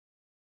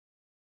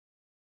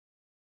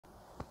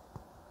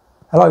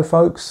Hello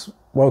folks,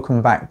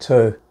 welcome back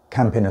to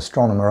Camping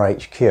Astronomer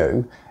HQ.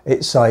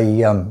 It's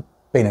been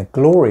a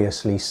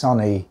gloriously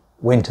sunny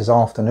winter's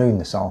afternoon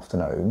this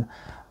afternoon,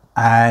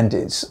 and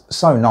it's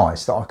so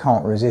nice that I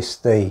can't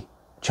resist the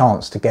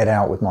chance to get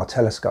out with my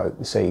telescope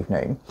this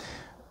evening.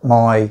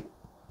 My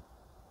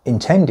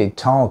intended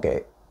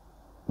target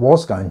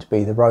was going to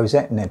be the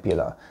Rosette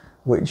Nebula,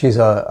 which is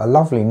a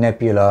lovely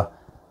nebula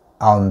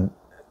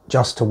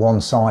just to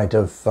one side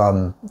of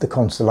the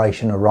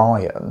constellation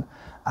Orion,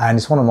 and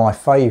it's one of my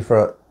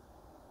favourite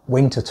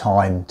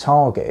wintertime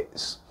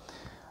targets.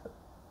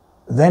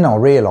 Then I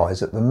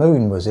realised that the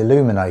moon was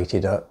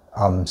illuminated at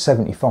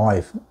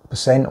 75%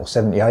 or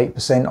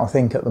 78% I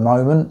think at the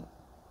moment,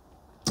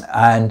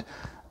 and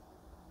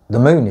the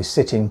moon is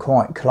sitting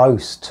quite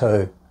close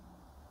to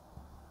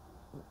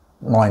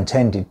my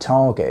intended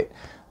target.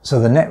 So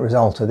the net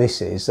result of this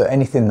is that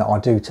anything that I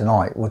do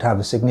tonight would have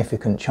a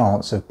significant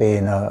chance of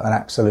being an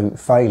absolute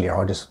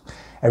failure.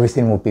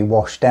 Everything would be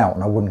washed out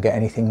and I wouldn't get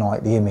anything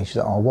like the image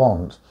that I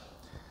want.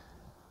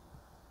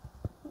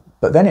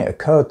 But then it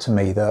occurred to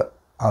me that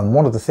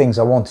one of the things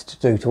I wanted to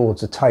do towards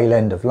the tail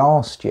end of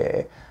last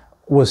year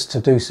was to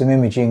do some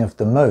imaging of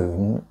the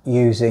moon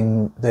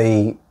using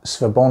the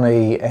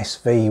Svbony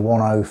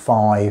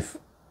SV105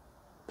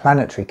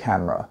 Planetary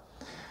Camera.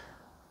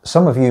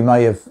 Some of you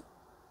may have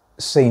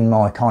seen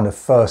my kind of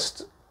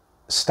first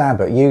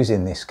stab at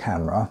using this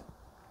camera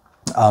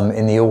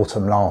in the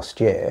autumn last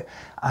year,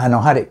 and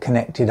I had it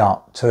connected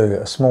up to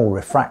a small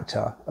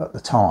refractor at the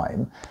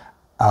time,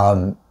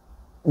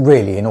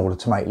 really in order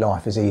to make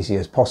life as easy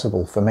as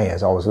possible for me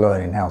as I was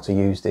learning how to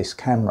use this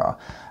camera.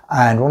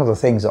 And one of the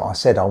things that I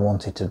said I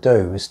wanted to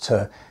do was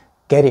to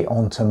get it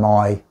onto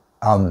my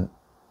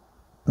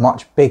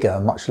much bigger,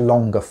 much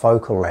longer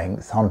focal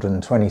length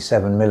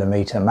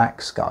 127mm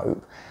max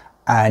scope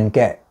and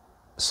get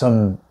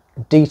some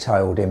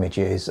detailed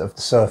images of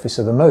the surface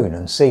of the moon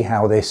and see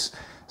how this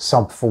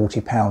sub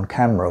 40-pound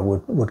camera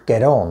would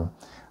get on.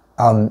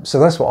 So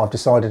that's what I've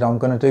decided I'm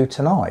going to do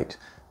tonight.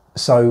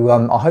 So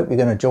I hope you're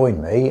going to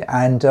join me,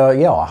 and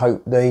yeah, I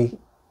hope the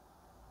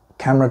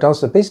camera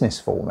does the business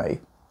for me.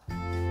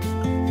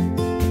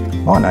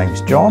 My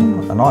name's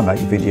John and I make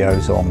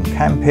videos on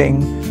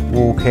camping,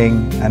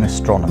 walking and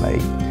astronomy.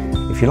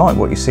 If you like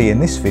what you see in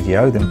this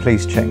video, then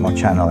please check my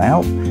channel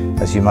out,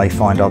 as you may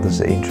find others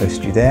that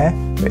interest you there.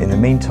 But in the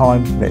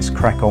meantime, let's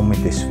crack on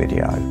with this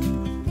video.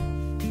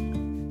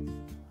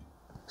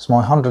 So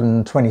my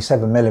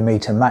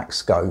 127mm max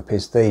scope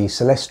is the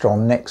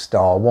Celestron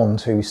Nexstar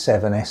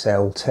 127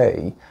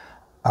 SLT,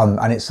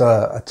 and it's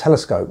a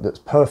telescope that's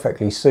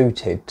perfectly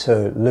suited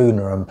to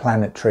lunar and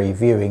planetary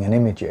viewing and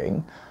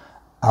imaging.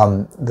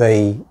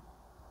 The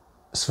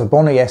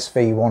Svbony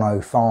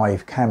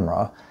SV105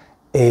 camera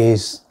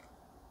is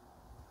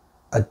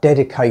a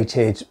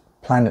dedicated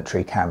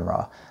planetary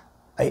camera.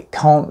 It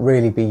can't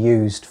really be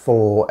used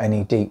for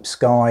any deep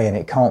sky and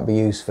it can't be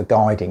used for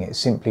guiding. It's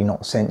simply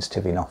not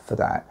sensitive enough for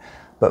that.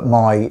 But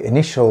my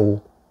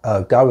initial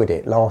go at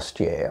it last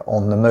year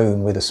on the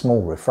moon with a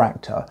small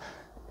refractor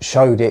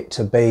showed it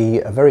to be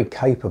a very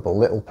capable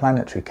little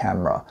planetary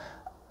camera.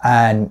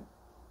 And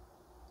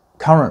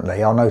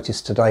currently, I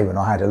noticed today when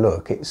I had a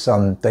look, it's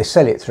they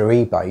sell it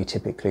through eBay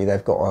typically.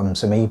 They've got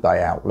some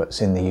eBay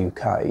outlets in the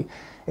UK.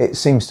 It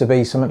seems to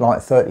be something like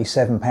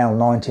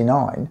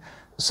 £37.99.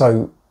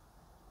 So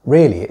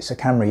really it's a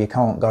camera you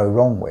can't go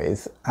wrong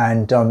with,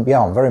 and yeah,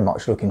 I'm very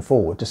much looking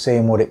forward to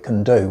seeing what it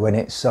can do when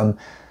it's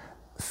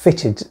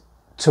fitted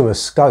to a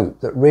scope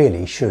that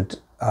really should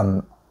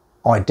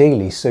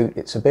ideally suit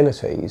its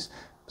abilities.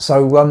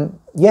 So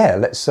yeah,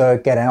 let's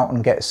get out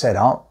and get set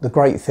up. The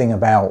great thing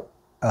about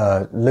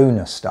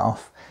lunar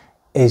stuff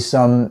is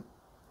you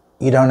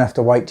don't have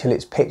to wait till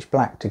it's pitch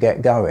black to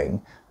get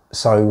going.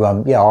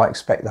 So yeah, I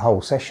expect the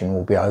whole session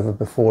will be over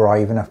before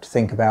I even have to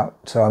think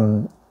about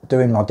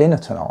doing my dinner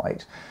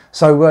tonight.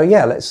 So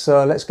yeah, let's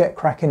get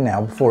cracking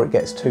now before it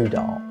gets too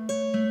dark.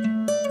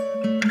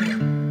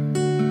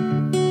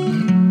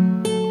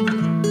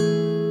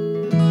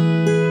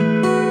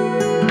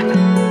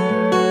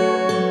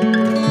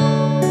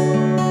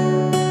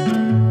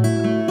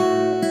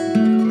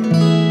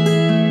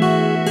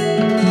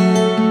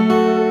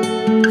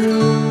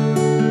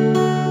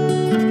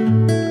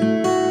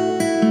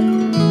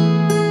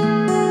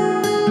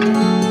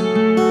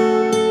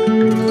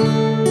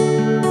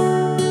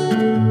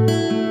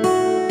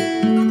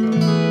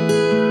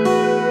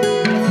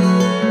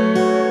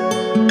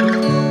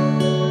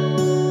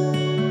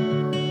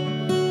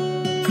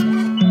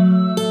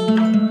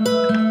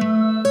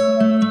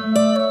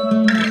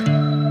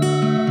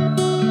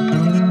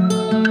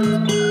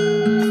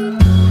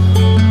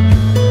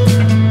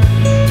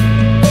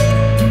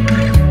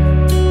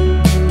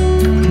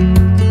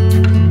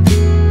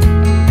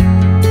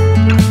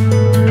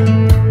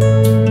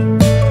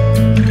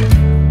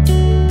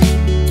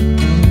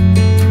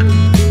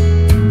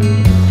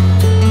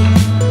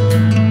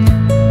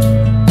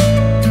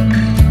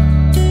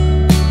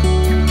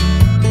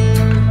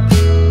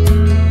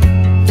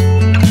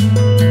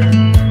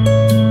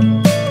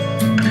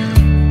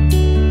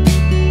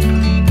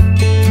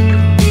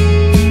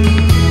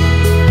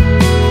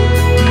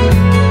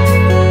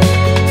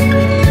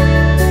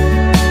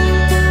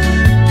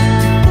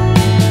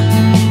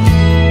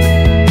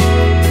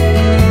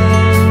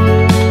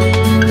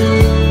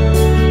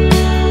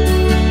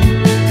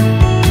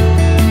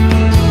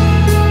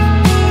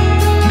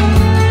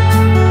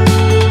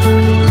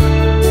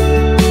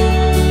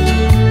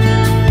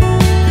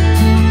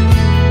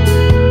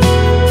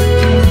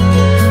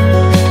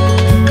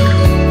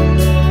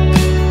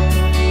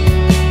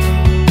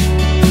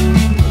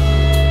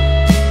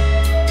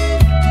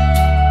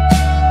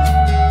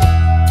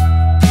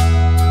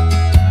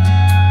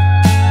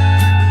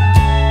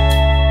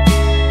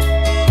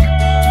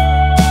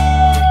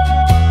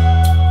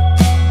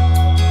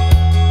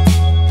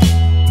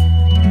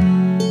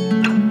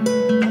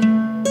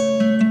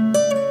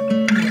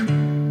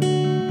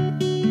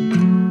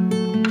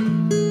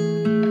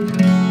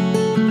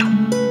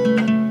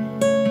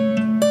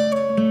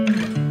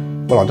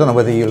 don't know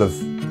whether you'll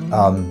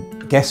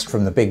have guessed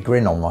from the big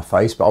grin on my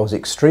face, but I was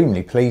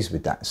extremely pleased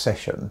with that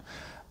session.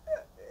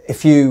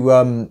 If you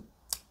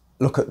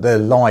look at the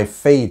live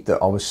feed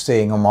that I was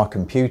seeing on my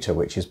computer,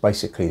 which is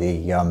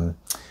basically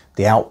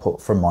the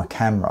output from my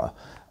camera,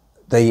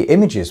 the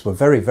images were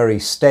very, very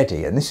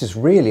steady, and this is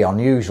really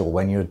unusual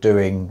when you're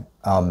doing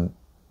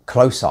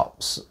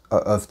close-ups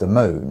of the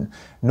moon.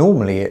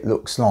 Normally it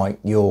looks like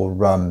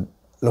you're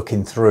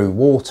looking through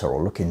water,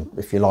 or looking,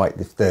 if you like,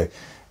 if the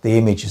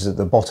image is at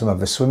the bottom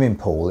of a swimming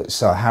pool,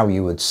 it's how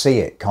you would see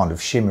it kind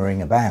of shimmering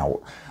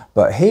about.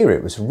 But here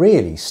it was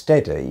really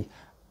steady,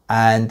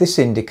 and this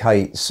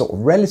indicates sort of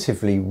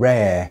relatively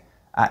rare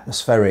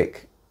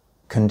atmospheric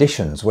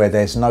conditions where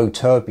there's no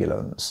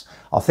turbulence.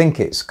 I think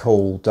it's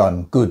called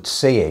good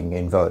seeing,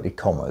 inverted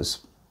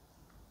commas,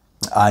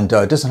 and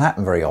it doesn't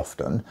happen very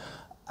often.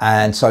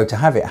 And so to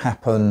have it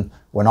happen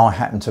when I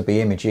happen to be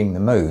imaging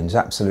the moon is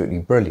absolutely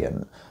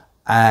brilliant.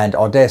 And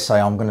I dare say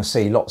I'm going to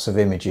see lots of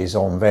images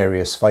on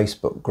various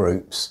Facebook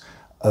groups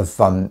of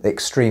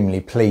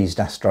extremely pleased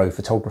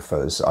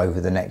astrophotographers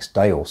over the next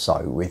day or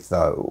so with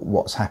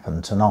what's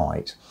happened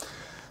tonight.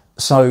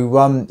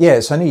 So yeah,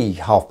 it's only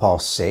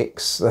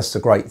 6:30. That's the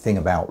great thing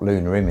about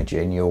lunar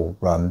imaging. You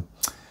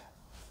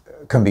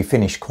can be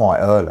finished quite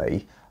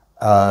early.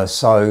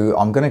 So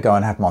I'm going to go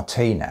and have my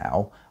tea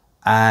now.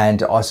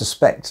 And I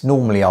suspect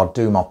normally I'd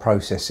do my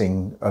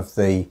processing of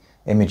the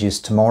images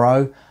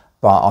tomorrow,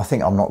 but I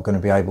think I'm not going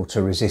to be able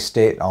to resist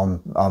it.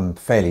 I'm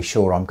fairly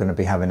sure I'm going to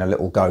be having a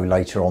little go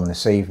later on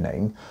this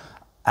evening,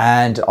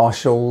 and I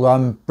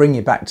shall bring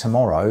you back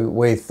tomorrow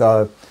with,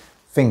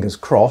 fingers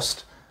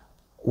crossed,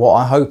 what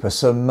I hope are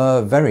some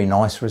very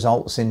nice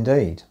results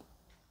indeed.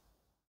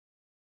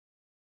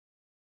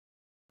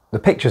 The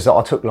pictures that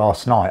I took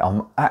last night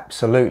I'm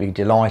absolutely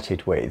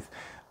delighted with.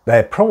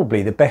 They're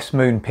probably the best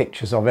moon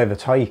pictures I've ever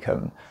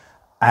taken,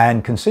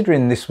 and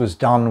considering this was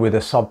done with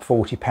a sub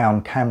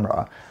 £40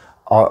 camera,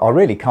 I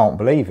really can't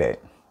believe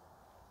it.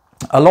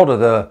 A lot of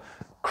the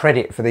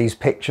credit for these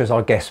pictures,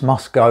 I guess,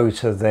 must go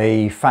to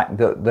the fact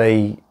that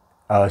the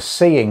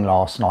seeing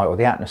last night, or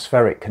the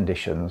atmospheric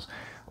conditions,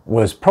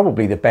 was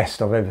probably the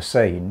best I've ever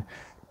seen.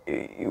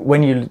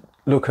 When you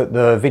look at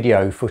the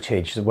video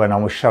footage when I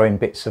was showing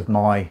bits of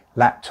my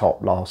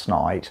laptop last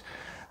night,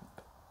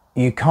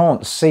 you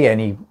can't see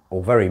any,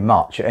 or very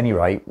much at any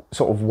rate,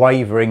 sort of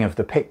wavering of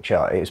the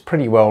picture. It's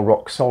pretty well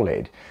rock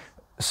solid.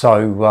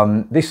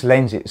 So this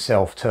lends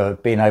itself to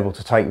being able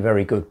to take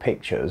very good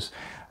pictures.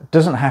 It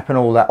doesn't happen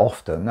all that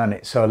often, and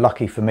it's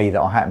lucky for me that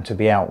I happened to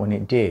be out when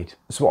it did.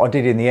 So what I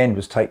did in the end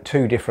was take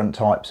two different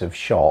types of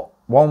shot.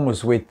 One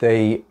was with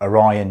the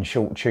Orion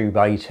Short Tube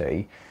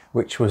 80,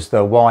 which was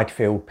the wide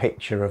field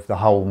picture of the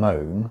whole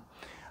moon,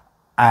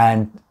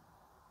 and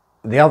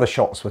the other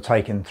shots were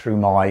taken through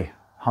my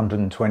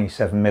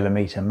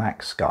 127mm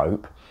max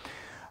scope,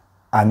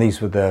 and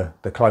these were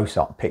the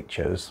close-up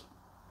pictures.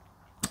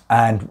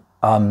 And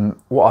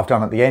what I've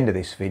done at the end of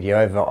this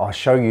video, I'll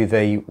show you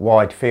the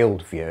wide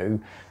field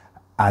view,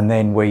 and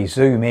then we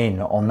zoom in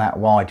on that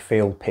wide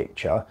field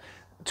picture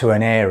to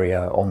an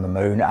area on the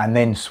moon, and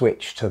then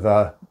switch to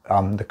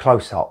the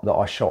close-up that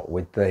I shot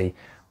with the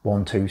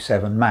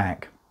 127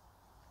 Mac.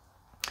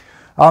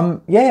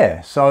 Yeah,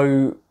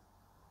 so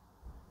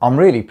I'm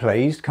really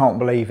pleased, can't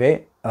believe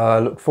it.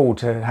 Look forward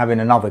to having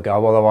another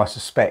go, although I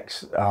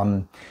suspect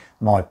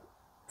my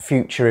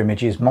future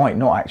images might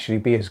not actually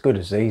be as good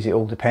as these. It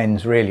all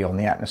depends really on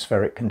the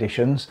atmospheric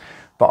conditions,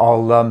 but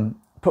I'll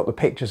put the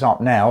pictures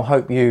up now.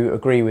 Hope you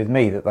agree with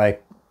me that they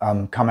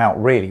come out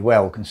really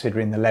well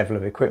considering the level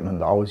of equipment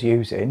that I was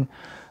using.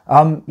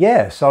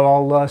 Yeah, so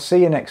I'll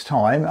see you next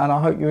time, and I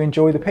hope you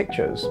enjoy the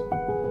pictures.